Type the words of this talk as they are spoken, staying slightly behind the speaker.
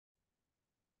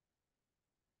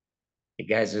Hey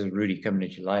guys, this is Rudy coming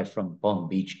at you live from Palm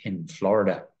Beach in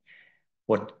Florida.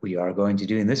 What we are going to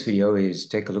do in this video is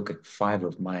take a look at five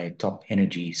of my top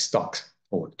energy stocks,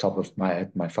 or top of my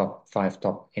five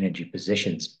top energy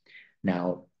positions.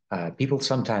 Now, people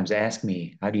sometimes ask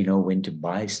me, how do you know when to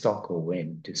buy stock or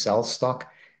when to sell stock?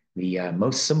 The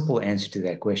most simple answer to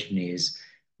that question is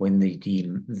when the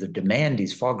demand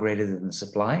is far greater than the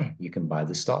supply, you can buy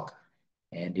the stock.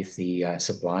 And if the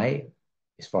supply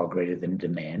is far greater than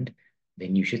demand,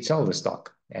 then you should sell the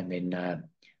stock. And then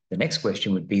the next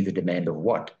question would be the demand of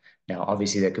what? Now,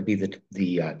 obviously, that could be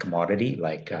the commodity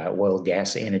like oil,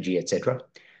 gas, energy, etc.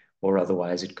 Or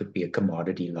otherwise, it could be a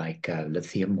commodity like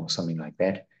lithium or something like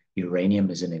that. Uranium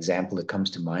is an example that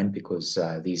comes to mind because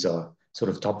these are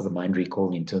sort of top of the mind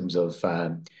recall in terms of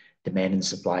demand and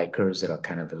supply curves that are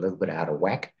kind of a little bit out of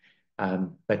whack.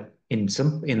 But in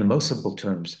the most simple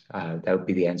terms, that would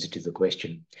be the answer to the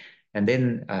question. And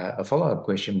then a follow-up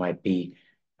question might be,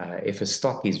 if a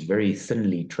stock is very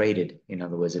thinly traded, in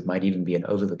other words, it might even be an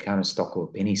over-the-counter stock or a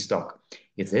penny stock.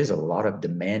 If there's a lot of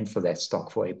demand for that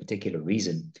stock for a particular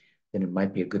reason, then it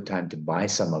might be a good time to buy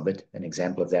some of it. An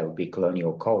example of that would be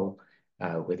Colonial Coal,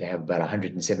 where they have about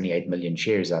 178 million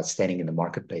shares outstanding in the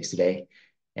marketplace today.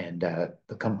 And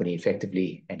the company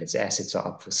effectively and its assets are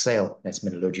up for sale. That's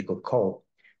metallurgical coal.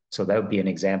 So that would be an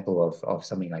example of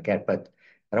something like that. But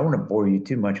I don't want to bore you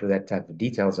too much with that type of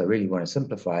details. I really want to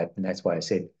simplify it. And that's why I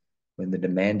said when the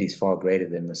demand is far greater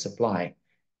than the supply,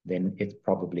 then it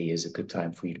probably is a good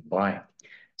time for you to buy.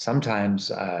 Sometimes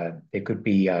there could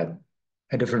be a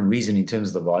different reason in terms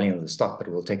of the volume of the stock, but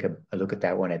we'll take a look at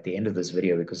that one at the end of this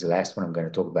video because the last one I'm going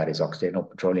to talk about is Occidental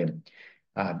Petroleum.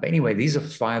 But anyway, these are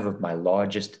five of my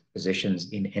largest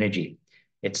positions in energy.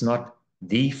 It's not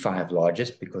the five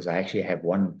largest because I actually have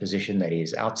one position that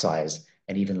is outsized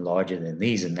and even larger than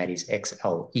these, and that is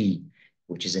XLE,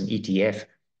 which is an ETF.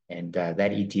 And that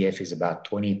ETF is about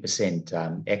 20%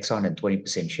 Exxon and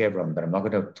 20% Chevron. But I'm not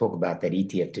going to talk about that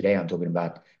ETF today. I'm talking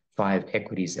about five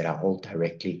equities that I hold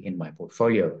directly in my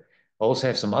portfolio. I also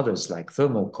have some others like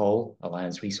Thermal Coal,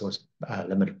 Alliance Resource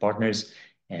Limited Partners,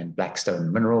 and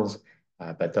Blackstone Minerals.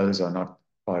 But those are not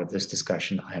part of this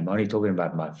discussion. I am only talking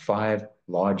about my five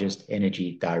largest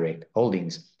energy direct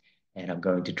holdings. And I'm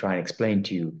going to try and explain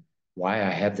to you why I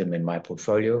have them in my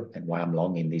portfolio and why I'm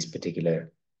long in these particular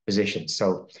positions.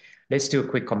 So let's do a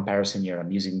quick comparison here.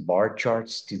 I'm using bar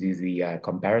charts to do the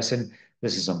comparison.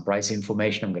 This is some price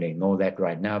information. I'm going to ignore that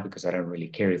right now because I don't really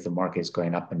care if the market is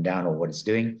going up and down or what it's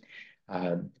doing.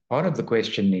 Part of the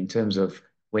question in terms of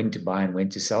when to buy and when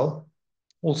to sell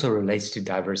also relates to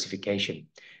diversification.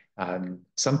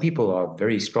 Some people are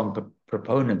very strong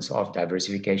proponents of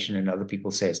diversification, and other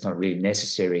people say it's not really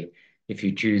necessary if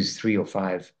you choose three or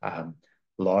five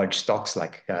large stocks,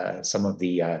 like some of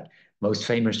the most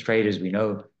famous traders we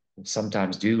know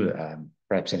sometimes do.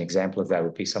 Perhaps an example of that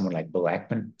would be someone like Bill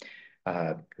Ackman.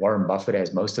 Warren Buffett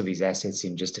has most of his assets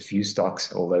in just a few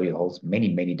stocks, although he holds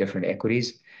many, many different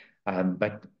equities.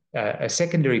 But a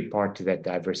secondary part to that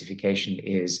diversification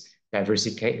is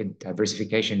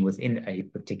diversification within a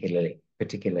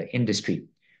particular industry.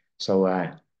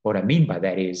 So what I mean by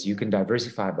that is you can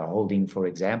diversify by holding, for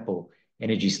example,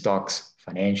 energy stocks,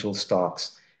 financial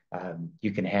stocks.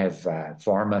 You can have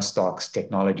pharma stocks,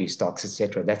 technology stocks,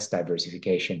 etc. That's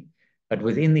diversification. But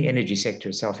within the energy sector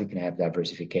itself, you can have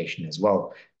diversification as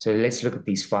well. So let's look at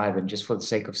these five. And just for the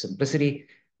sake of simplicity,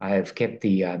 I have kept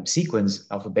the sequence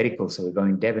alphabetical. So we're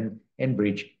going Devon,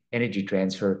 Enbridge, Energy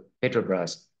Transfer,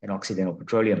 Petrobras, and Occidental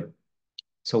Petroleum.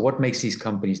 So what makes these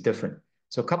companies different?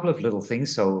 So a couple of little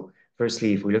things. So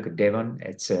firstly, if we look at Devon,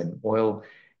 it's an oil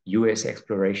U.S.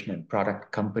 exploration and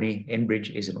product company.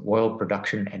 Enbridge is an oil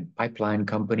production and pipeline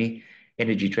company.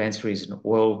 Energy Transfer is an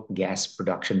oil gas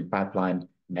production pipeline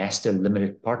master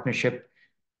limited partnership.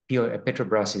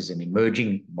 Petrobras is an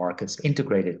emerging markets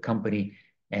integrated company,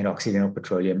 and Occidental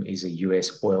Petroleum is a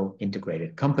U.S. oil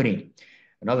integrated company.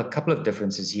 Another couple of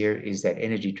differences here is that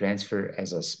Energy Transfer,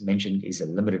 as I mentioned, is a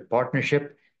limited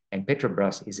partnership, and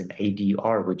Petrobras is an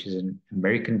ADR, which is an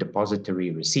American Depository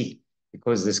Receipt.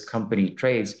 Because this company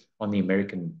trades on the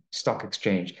American Stock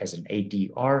Exchange as an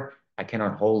ADR, I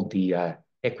cannot hold the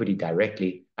equity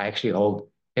directly. I actually hold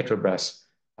Petrobras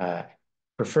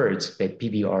preferreds, that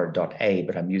PBR.A,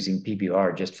 but I'm using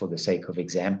PBR just for the sake of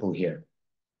example here.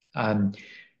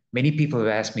 Many people have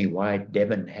asked me why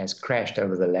Devon has crashed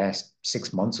over the last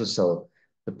 6 months or so.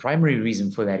 The primary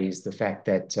reason for that is the fact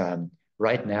that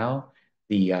right now,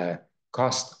 the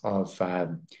cost of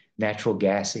natural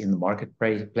gas in the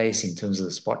marketplace in terms of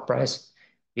the spot price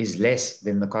is less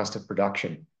than the cost of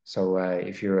production. So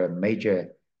if you're a major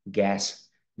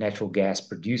natural gas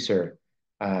producer,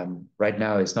 Right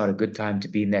now is not a good time to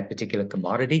be in that particular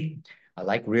commodity. I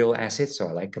like real assets, so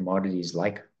I like commodities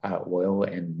like oil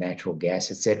and natural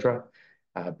gas, etc.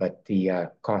 But the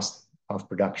cost of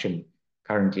production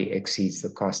currently exceeds the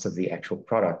cost of the actual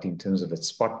product in terms of its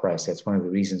spot price. That's one of the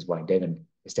reasons why Devon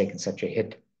has taken such a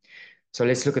hit. So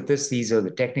let's look at this. These are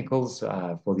the technicals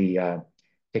for the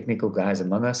technical guys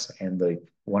among us. And the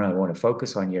one I want to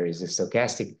focus on here is the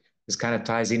stochastic. This kind of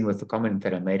ties in with the comment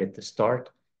that I made at the start.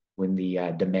 When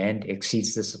the demand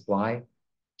exceeds the supply,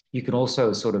 you can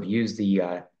also sort of use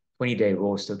the 20-day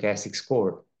raw stochastic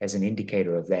score as an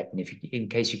indicator of that. And if you, in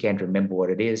case you can't remember what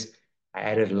it is, I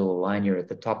added a little line here at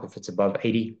the top. If it's above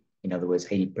 80, in other words,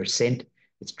 80%,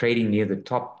 it's trading near the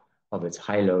top of its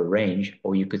high-low range,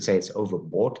 or you could say it's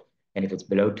overbought. And if it's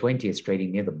below 20, it's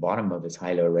trading near the bottom of its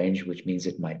high-low range, which means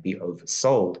it might be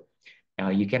oversold. Now,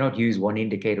 you cannot use one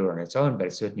indicator on its own, but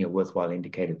it's certainly a worthwhile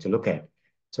indicator to look at.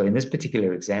 So in this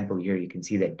particular example here, you can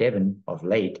see that Devon of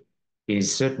late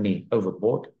is certainly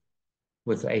overbought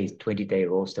with a 20-day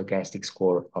raw stochastic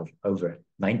score of over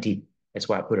 90. That's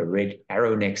why I put a red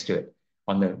arrow next to it.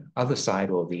 On the other side,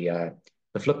 or the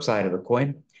flip side of the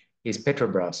coin, is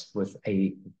Petrobras with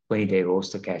a 20-day raw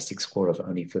stochastic score of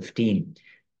only 15.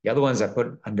 The other ones I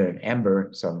put under an amber,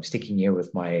 so I'm sticking here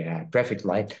with my traffic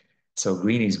light. So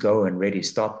green is go and red is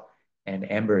stop,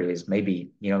 and amber is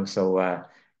maybe, so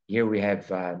here we have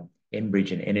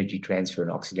Enbridge and Energy Transfer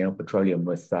and Occidental Petroleum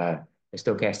with a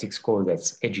stochastic score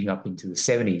that's edging up into the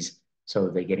 70s. So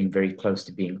they're getting very close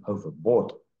to being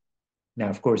overbought. Now,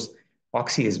 of course,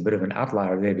 Oxy is a bit of an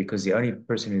outlier there because the only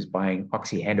person who's buying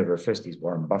Oxy hand over fist is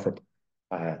Warren Buffett.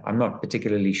 I'm not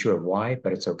particularly sure why,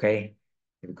 but it's okay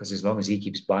because as long as he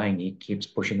keeps buying, he keeps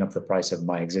pushing up the price of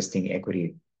my existing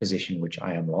equity position, which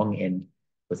I am long in.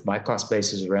 With my cost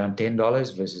basis around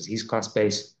 $10 versus his cost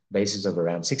basis of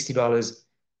around $60,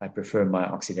 I prefer my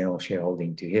Occidental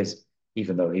shareholding to his,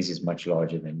 even though his is much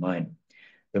larger than mine.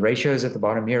 The ratios at the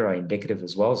bottom here are indicative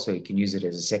as well, so you can use it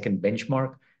as a second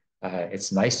benchmark.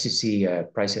 It's nice to see a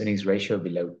price earnings ratio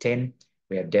below 10.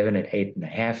 We have Devon at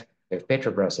 8.5. We have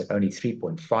Petrobras at only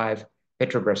 3.5.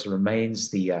 Petrobras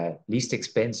remains the least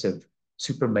expensive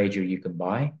super major you can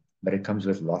buy, but it comes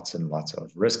with lots and lots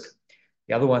of risk.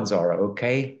 The other ones are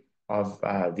okay. Of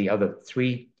the other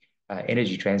three,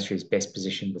 Energy Transfer is best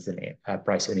positioned with a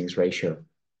price earnings ratio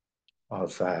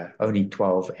of only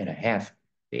 12.5.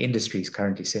 The industry is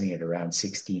currently sitting at around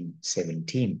 16,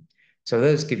 17. So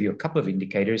those give you a couple of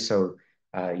indicators. So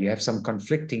you have some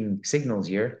conflicting signals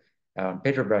here. On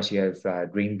Petrobras, you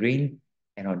have green, green,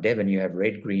 and on Devon, you have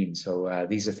red, green. So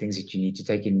these are things that you need to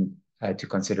take into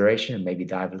consideration and maybe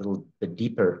dive a little bit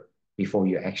deeper before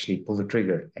you actually pull the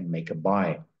trigger and make a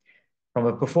buy. From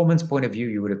a performance point of view,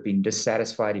 you would have been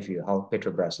dissatisfied if you held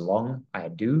Petrobras long. I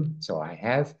do, so I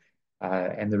have.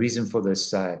 And the reason for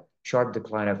this sharp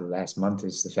decline over the last month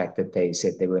is the fact that they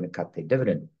said they were going to cut their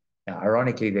dividend. Now,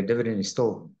 ironically, their dividend is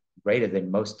still greater than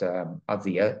most of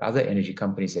the other energy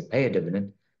companies that pay a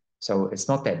dividend. So it's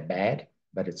not that bad,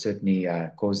 but it certainly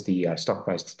caused the stock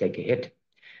price to take a hit.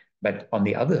 But on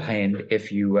the other hand,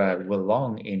 if you were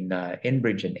long in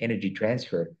Enbridge and Energy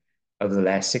Transfer over the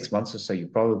last 6 months or so, you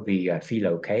probably feel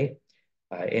okay.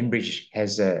 Enbridge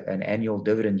has an annual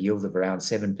dividend yield of around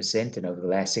 7%, and over the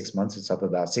last 6 months, it's up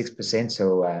about 6%.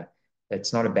 So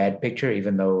it's not a bad picture,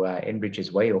 even though Enbridge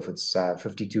is way off its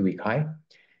 52-week high.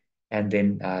 And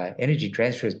then Energy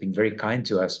Transfer has been very kind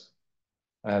to us.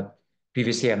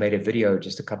 Previously, I made a video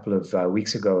just a couple of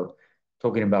weeks ago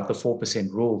talking about the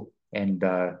 4% rule, and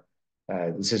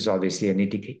this is obviously an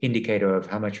indicator of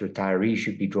how much retirees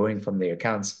should be drawing from their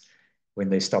accounts when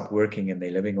they stop working and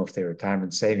they're living off their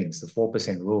retirement savings, the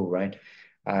 4% rule, right?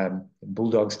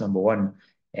 Bulldogs number one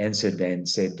answered and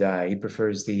said he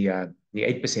prefers the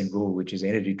 8% rule, which is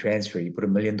energy transfer. You put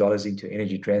 $1 million into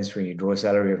energy transfer and you draw a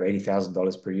salary of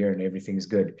 $80,000 per year and everything's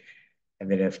good. And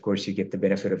then, of course, you get the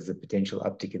benefit of the potential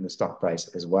uptick in the stock price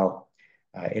as well.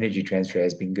 Energy transfer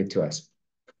has been good to us.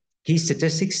 Key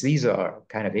statistics, these are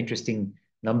kind of interesting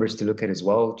numbers to look at as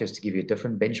well, just to give you a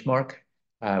different benchmark.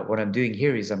 What I'm doing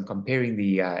here is I'm comparing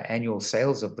the annual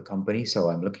sales of the company. So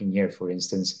I'm looking here, for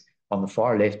instance, on the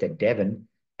far left at Devon,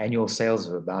 annual sales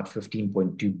of about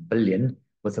 15.2 billion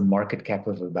with a market cap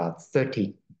of about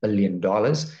 $30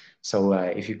 billion. So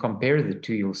if you compare the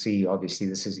two, you'll see, obviously,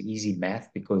 this is easy math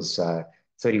because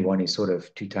 31 is sort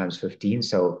of 2 times 15.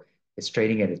 So it's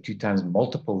trading at a 2 times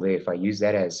multiple there. If I use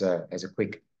that as a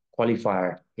quick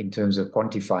qualifier in terms of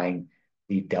quantifying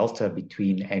the delta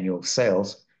between annual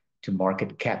sales to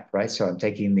market cap, right? So I'm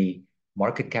taking the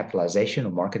market capitalization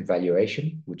or market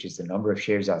valuation, which is the number of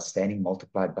shares outstanding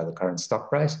multiplied by the current stock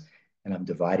price, and I'm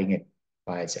dividing it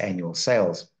by its annual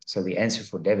sales. So the answer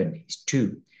for Devon is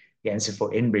 2. The answer for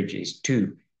Enbridge is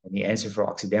 2. And the answer for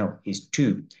Occidental is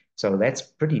 2. So that's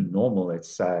pretty normal.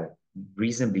 It's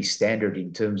reasonably standard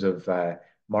in terms of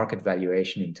market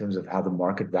valuation, in terms of how the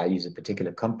market values a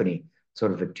particular company,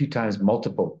 sort of a 2 times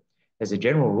multiple. As a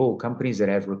general rule, companies that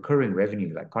have recurring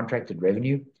revenue, like contracted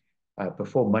revenue,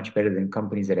 perform much better than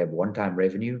companies that have one-time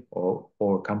revenue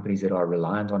or companies that are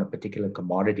reliant on a particular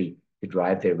commodity to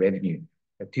drive their revenue.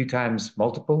 A 2 times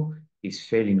multiple is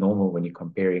fairly normal when you're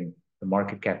comparing the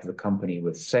market cap of the company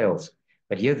with sales.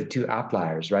 But here are the 2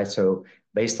 outliers, right? So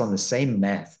based on the same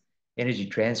math, Energy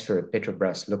Transfer at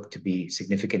Petrobras looked to be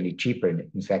significantly cheaper. And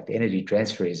in fact, Energy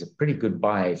Transfer is a pretty good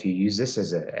buy if you use this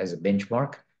as a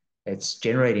benchmark. It's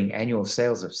generating annual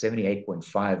sales of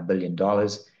 $78.5 billion,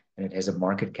 and it has a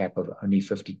market cap of only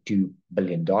 $52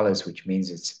 billion, which means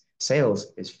its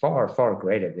sales is far, far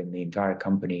greater than the entire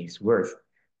company's worth.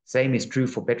 Same is true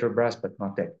for Petrobras, but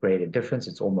not that great a difference.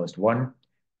 It's almost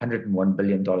 $101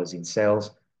 billion in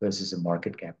sales versus a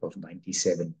market cap of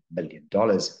 $97 billion.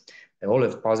 They all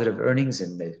have positive earnings,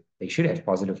 and they should have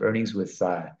positive earnings with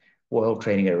oil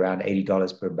trading at around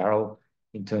 $80 per barrel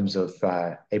in terms of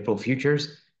April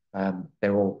futures.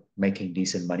 They're all making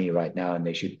decent money right now, and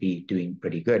they should be doing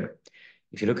pretty good.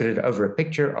 If you look at it over a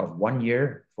picture of 1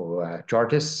 year for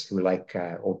chartists who like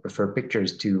or prefer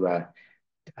pictures to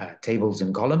tables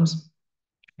and columns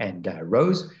and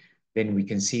rows, then we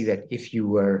can see that if you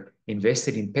were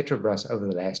invested in Petrobras over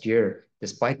the last year,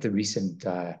 despite the recent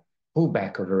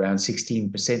pullback of around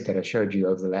 16% that I showed you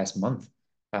over the last month,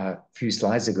 a few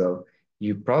slides ago,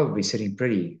 you're probably sitting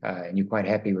pretty and you're quite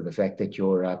happy with the fact that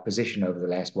your position over the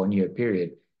last 1 year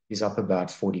period is up about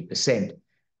 40%.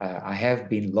 I have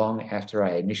been long after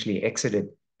I initially exited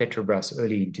Petrobras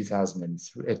early in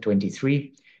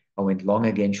 2023. I went long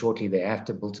again shortly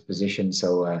thereafter, built a position.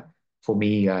 So for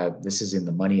me, this is in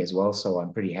the money as well. So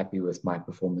I'm pretty happy with my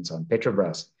performance on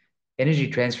Petrobras. Energy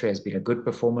Transfer has been a good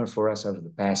performer for us over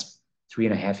the past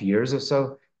 3.5 years or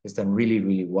so. It's done really,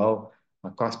 really well. My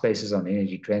cost basis on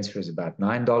Energy Transfer is about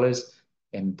 $9.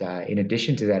 And in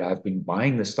addition to that, I've been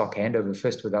buying the stock hand over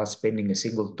fist without spending a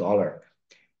single dollar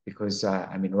because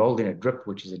I'm enrolled in a DRIP,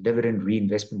 which is a dividend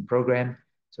reinvestment program.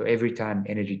 So every time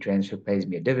Energy Transfer pays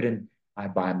me a dividend, I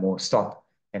buy more stock.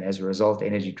 And as a result,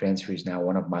 Energy Transfer is now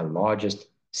one of my largest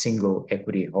single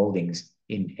equity holdings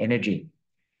in energy.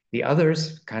 The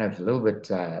others, kind of a little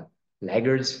bit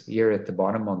laggards here at the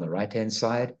bottom on the right-hand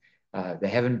side, they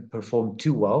haven't performed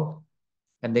too well.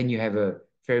 And then you have a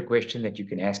fair question that you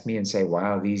can ask me and say, why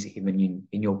are these even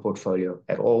in your portfolio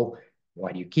at all?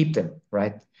 Why do you keep them,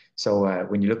 right? So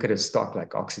when you look at a stock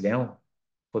like Occidental,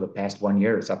 for the past 1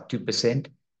 year, it's up 2%.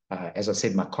 As I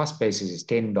said, my cost basis is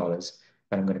 $10,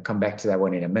 but I'm going to come back to that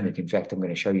one in a minute. In fact, I'm going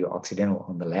to show you Occidental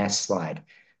on the last slide.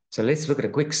 So let's look at a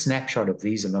quick snapshot of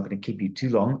these. I'm not going to keep you too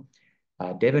long.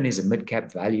 Devon is a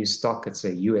mid-cap value stock. It's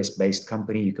a US-based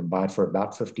company. You can buy it for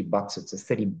about $50. It's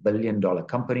a $30 billion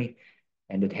company,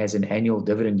 and it has an annual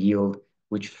dividend yield,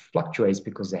 which fluctuates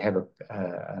because they have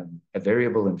a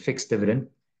variable and fixed dividend,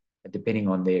 depending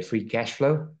on their free cash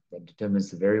flow. That determines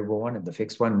the variable one and the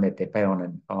fixed one that they pay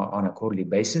on a quarterly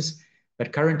basis.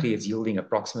 But currently, it's yielding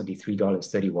approximately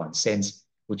 $3.31,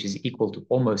 which is equal to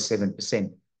almost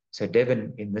 7%. So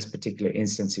Devon, in this particular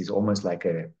instance, is almost like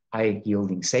a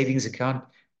high-yielding savings account,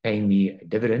 paying me a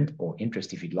dividend or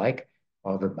interest, if you'd like,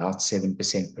 of about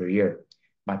 7% per year.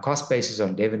 My cost basis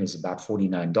on Devon is about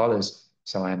 $49,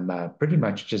 so I'm pretty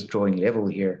much just drawing level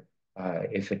here.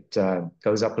 If it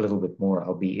goes up a little bit more,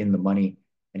 I'll be in the money.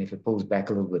 And if it pulls back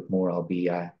a little bit more, I'll be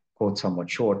caught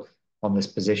somewhat short on this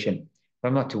position. But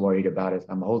I'm not too worried about it.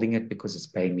 I'm holding it because it's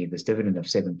paying me this dividend of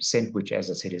 7%, which,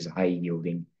 as I said, is a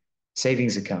high-yielding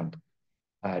savings account.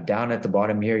 Down at the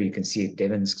bottom here, you can see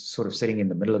Devon's sort of sitting in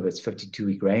the middle of its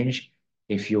 52-week range.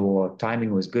 If your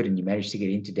timing was good and you managed to get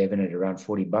into Devon at around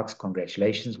 $40,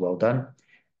 congratulations, well done.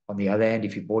 On the other hand,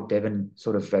 if you bought Devon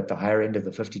sort of at the higher end of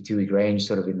the 52-week range,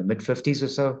 sort of in the mid-50s or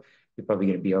so, you're probably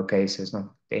going to be okay. So it's not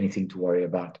anything to worry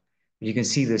about. But you can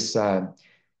see this, let's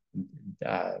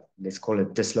call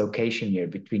it dislocation here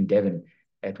between Devon.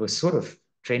 It was sort of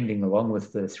trending along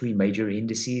with the 3 major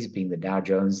indices, being the Dow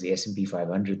Jones, the S&P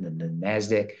 500, and the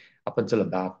NASDAQ, up until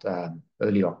about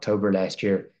early October last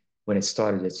year, when it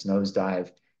started its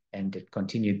nosedive, and it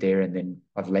continued there. And then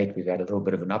of late, we've had a little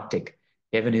bit of an uptick.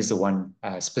 Devon is the one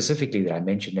specifically that I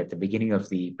mentioned at the beginning of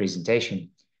the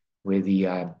presentation, where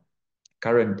the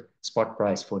current spot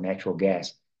price for natural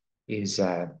gas is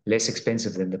less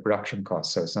expensive than the production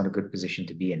cost. So it's not a good position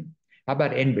to be in. How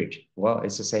about Enbridge? Well,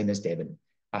 it's the same as Devon.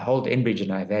 I hold Enbridge,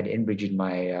 and I've had Enbridge in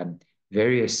my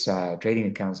various trading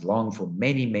accounts long for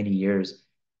many, many years.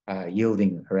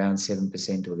 yielding around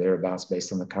 7% or thereabouts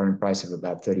based on the current price of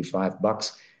about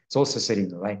 $35. It's also sitting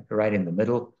right in the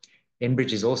middle.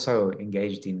 Enbridge is also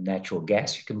engaged in natural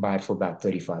gas. You can buy it for about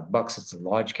 $35. It's a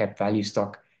large cap value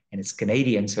stock and it's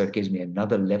Canadian, so it gives me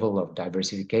another level of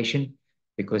diversification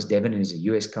because Devon is a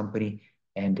US company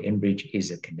and Enbridge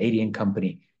is a Canadian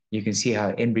company. You can see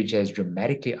how Enbridge has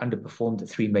dramatically underperformed the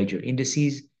three major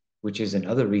indices, which is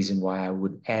another reason why I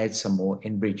would add some more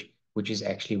Enbridge, which is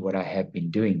actually what I have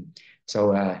been doing.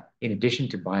 So in addition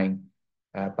to buying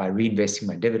by reinvesting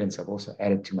my dividends, I've also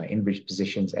added to my Enbridge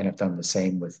positions and I've done the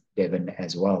same with Devon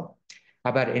as well.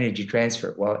 How about Energy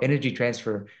Transfer? Well, Energy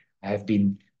Transfer, I have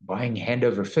been buying hand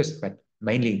over fist, but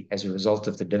mainly as a result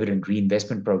of the dividend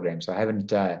reinvestment program. So I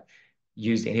haven't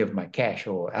used any of my cash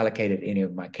or allocated any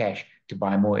of my cash to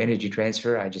buy more Energy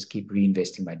Transfer. I just keep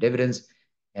reinvesting my dividends.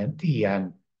 And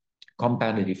the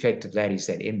compounded effect of that is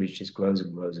that Enbridge just grows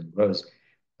and grows and grows.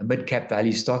 A mid-cap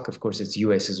value stock, of course, it's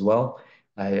US as well.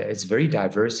 It's very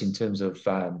diverse in terms of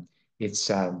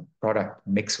its product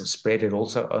mix or spread. It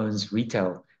also owns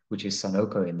retail, which is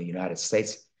Sunoco in the United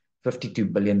States.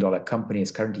 $52 billion company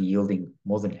is currently yielding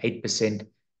more than 8%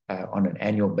 on an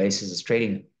annual basis. It's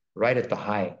trading right at the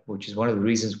high, which is one of the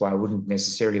reasons why I wouldn't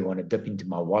necessarily want to dip into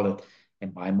my wallet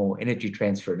and buy more Energy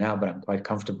Transfer now, but I'm quite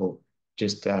comfortable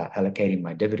just allocating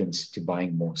my dividends to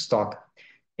buying more stock.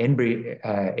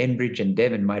 Enbridge and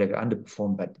Devon might have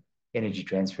underperformed, but Energy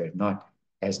Transfer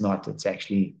has not. It's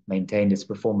actually maintained its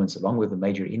performance along with the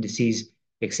major indices,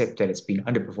 except that it's been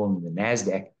underperforming the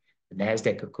NASDAQ. The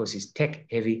NASDAQ, of course, is tech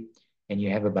heavy, and you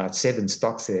have about 7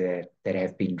 stocks that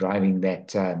have been driving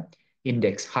that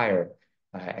index higher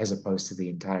as opposed to the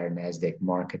entire NASDAQ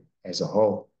market as a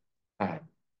whole.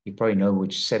 You probably know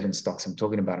which 7 stocks I'm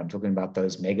talking about. I'm talking about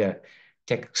those mega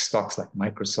tech stocks like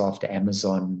Microsoft,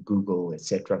 Amazon, Google,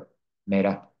 etc.,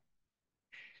 Meta.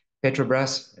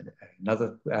 Petrobras,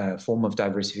 another form of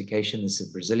diversification. This is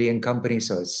a Brazilian company,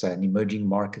 so it's an emerging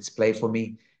markets play for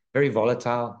me. Very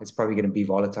volatile. It's probably going to be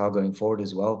volatile going forward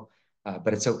as well,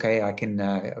 but it's okay. I can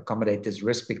accommodate this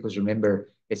risk because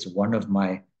remember, it's one of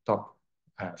my top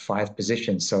 5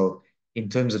 positions. So in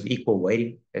terms of equal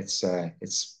weighting, it's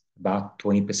about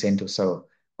 20% or so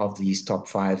of these top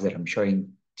 5 that I'm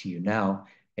showing to you now.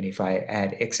 And if I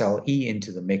add XLE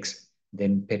into the mix,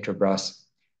 then Petrobras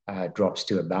drops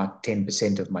to about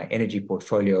 10% of my energy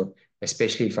portfolio,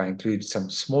 especially if I include some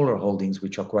smaller holdings,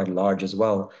 which are quite large as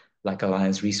well, like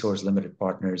Alliance Resource Limited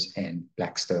Partners and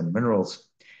Blackstone Minerals.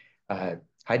 High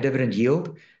dividend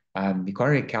yield. You can't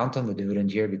really count on the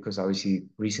dividend here because obviously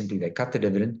recently they cut the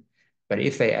dividend. But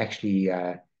if they actually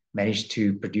manage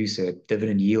to produce a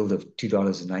dividend yield of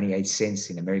 $2.98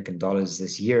 in American dollars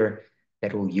this year,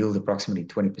 that will yield approximately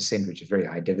 20%, which is very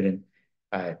high dividend.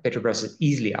 Petrobras has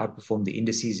easily outperformed the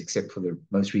indices except for the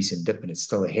most recent dip, and it's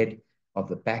still ahead of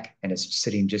the pack, and it's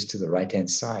sitting just to the right-hand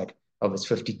side of its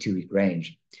 52-week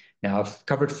range. Now, I've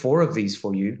covered 4 of these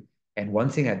for you, and one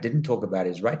thing I didn't talk about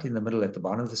is right in the middle at the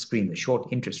bottom of the screen, the short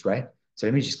interest, right? So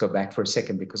let me just go back for a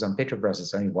second because on Petrobras,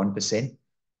 it's only 1%,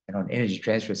 and on Energy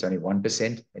Transfer, it's only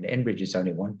 1%, and Enbridge is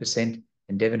only 1%,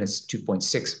 and Devon is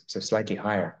 2.6, so slightly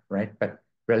higher, right? But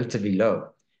relatively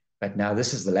low. But now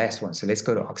this is the last one. So let's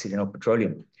go to Occidental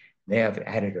Petroleum. They have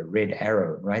added a red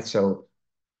arrow, right? So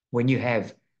when you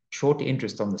have short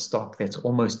interest on the stock that's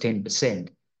almost 10%,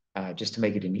 just to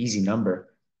make it an easy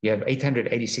number, you have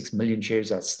 886 million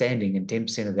shares outstanding, and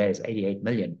 10% of that is 88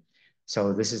 million.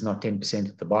 So this is not 10%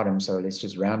 at the bottom. So let's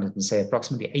just round it and say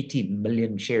approximately 80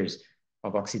 million shares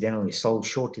of Occidental is sold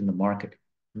short in the market,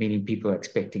 meaning people are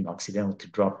expecting Occidental to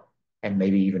drop and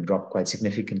maybe even drop quite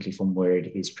significantly from where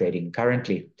it is trading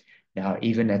currently. Now,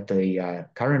 even at the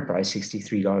current price,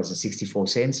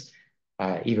 $63.64,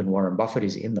 even Warren Buffett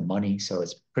is in the money, so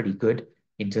it's pretty good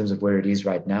in terms of where it is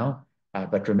right now.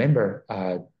 But remember,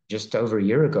 just over a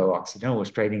year ago, Occidental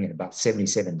was trading at about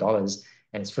 $77,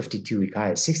 and its 52-week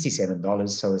high is $67,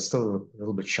 so it's still a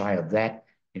little bit shy of that.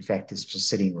 In fact, it's just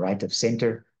sitting right of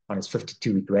center on its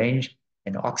 52-week range.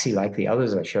 And Oxy, like the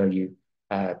others I showed you,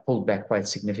 pulled back quite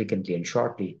significantly and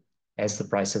sharply as the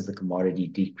price of the commodity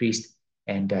decreased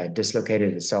and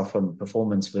dislocated itself from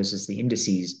performance versus the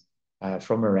indices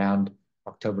from around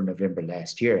October, November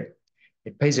last year.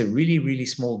 It pays a really, really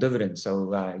small dividend.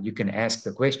 So you can ask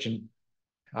the question,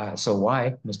 so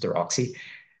why, Mr. Oxy,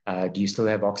 do you still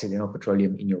have Occidental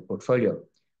Petroleum in your portfolio?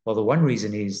 Well, the one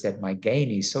reason is that my gain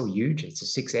is so huge. It's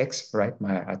a 6x, right?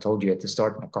 I told you at the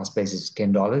start, my cost base is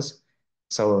 $10.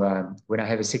 So when I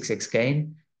have a 6x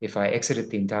gain, if I exited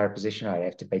the entire position, I'd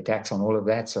have to pay tax on all of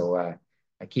that. So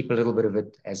I keep a little bit of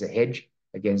it as a hedge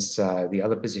against the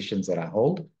other positions that I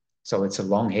hold. So it's a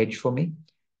long hedge for me.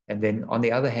 And then on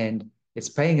the other hand, it's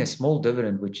paying a small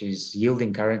dividend, which is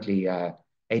yielding currently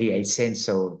 88 cents.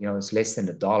 So, it's less than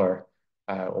 $1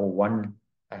 or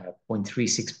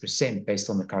 1.36% based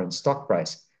on the current stock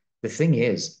price. The thing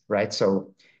is, right?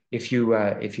 So if you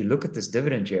look at this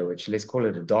dividend here, which let's call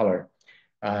it $1,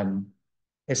 um,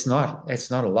 it's not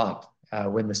a lot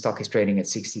when the stock is trading at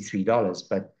 $63.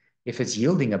 But if it's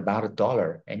yielding about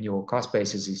 $1 and your cost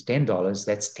basis is $10,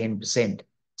 that's 10%.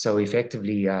 So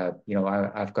effectively,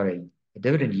 I've got a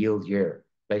dividend yield here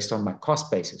based on my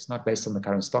cost basis, not based on the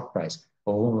current stock price,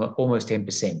 of almost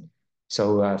 10%.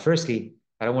 So firstly,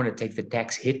 I don't want to take the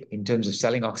tax hit in terms of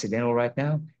selling Occidental right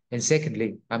now. And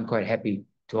secondly, I'm quite happy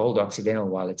to hold Occidental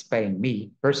while it's paying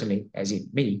me personally, as in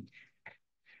me,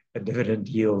 a dividend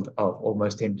yield of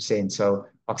almost 10%. So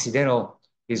Occidental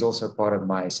is also part of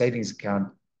my savings account,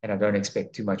 and I don't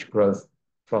expect too much growth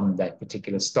from that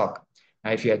particular stock.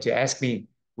 Now, if you had to ask me,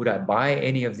 would I buy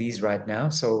any of these right now?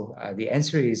 So the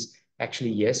answer is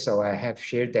actually yes. So I have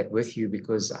shared that with you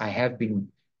because I have been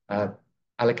uh,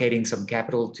 allocating some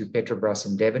capital to Petrobras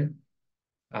and Devon.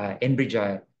 Enbridge,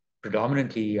 I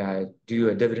predominantly do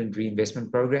a dividend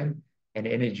reinvestment program, and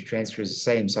Energy Transfer is the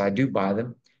same. So I do buy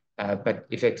them. But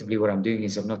effectively, what I'm doing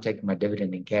is I'm not taking my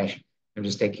dividend in cash. I'm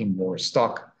just taking more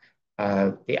stock.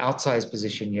 The outsized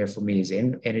position here for me is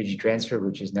in Energy Transfer,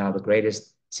 which is now the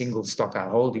greatest single stock I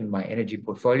hold in my energy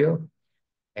portfolio.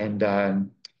 And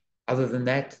other than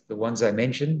that, the ones I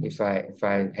mentioned, if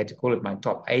I had to call it my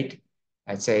top eight,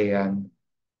 I'd say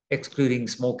excluding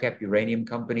small cap uranium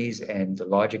companies and the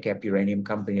larger cap uranium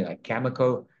company like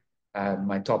Cameco,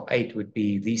 my top eight would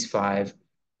be these five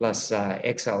plus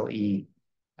XLE,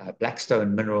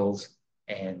 Blackstone Minerals,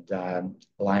 and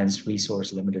Alliance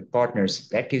Resource Limited Partners.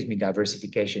 That gives me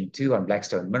diversification too on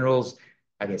Blackstone Minerals.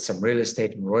 I get some real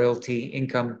estate and royalty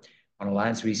income on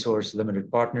Alliance Resource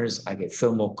Limited Partners. I get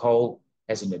thermal coal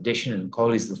as an addition, and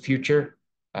coal is the future,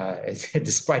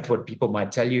 despite what people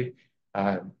might tell you.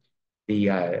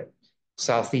 The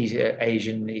Southeast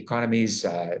Asian economies,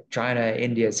 China,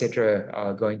 India, etc.,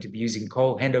 are going to be using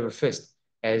coal hand over fist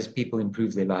as people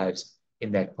improve their lives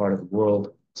in that part of the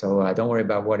world. So don't worry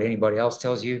about what anybody else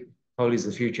tells you. Coal is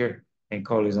the future, and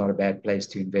coal is not a bad place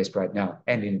to invest right now.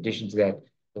 And in addition to that,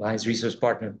 Alliance Resource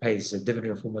Partner pays a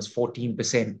dividend of almost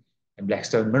 14%, and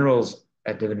Blackstone Minerals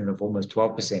a dividend of almost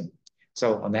 12%.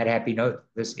 So on that happy note,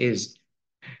 this is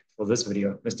for this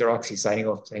video, Mr. Oxy signing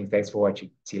off, saying thanks for watching.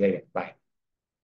 See you later. Bye.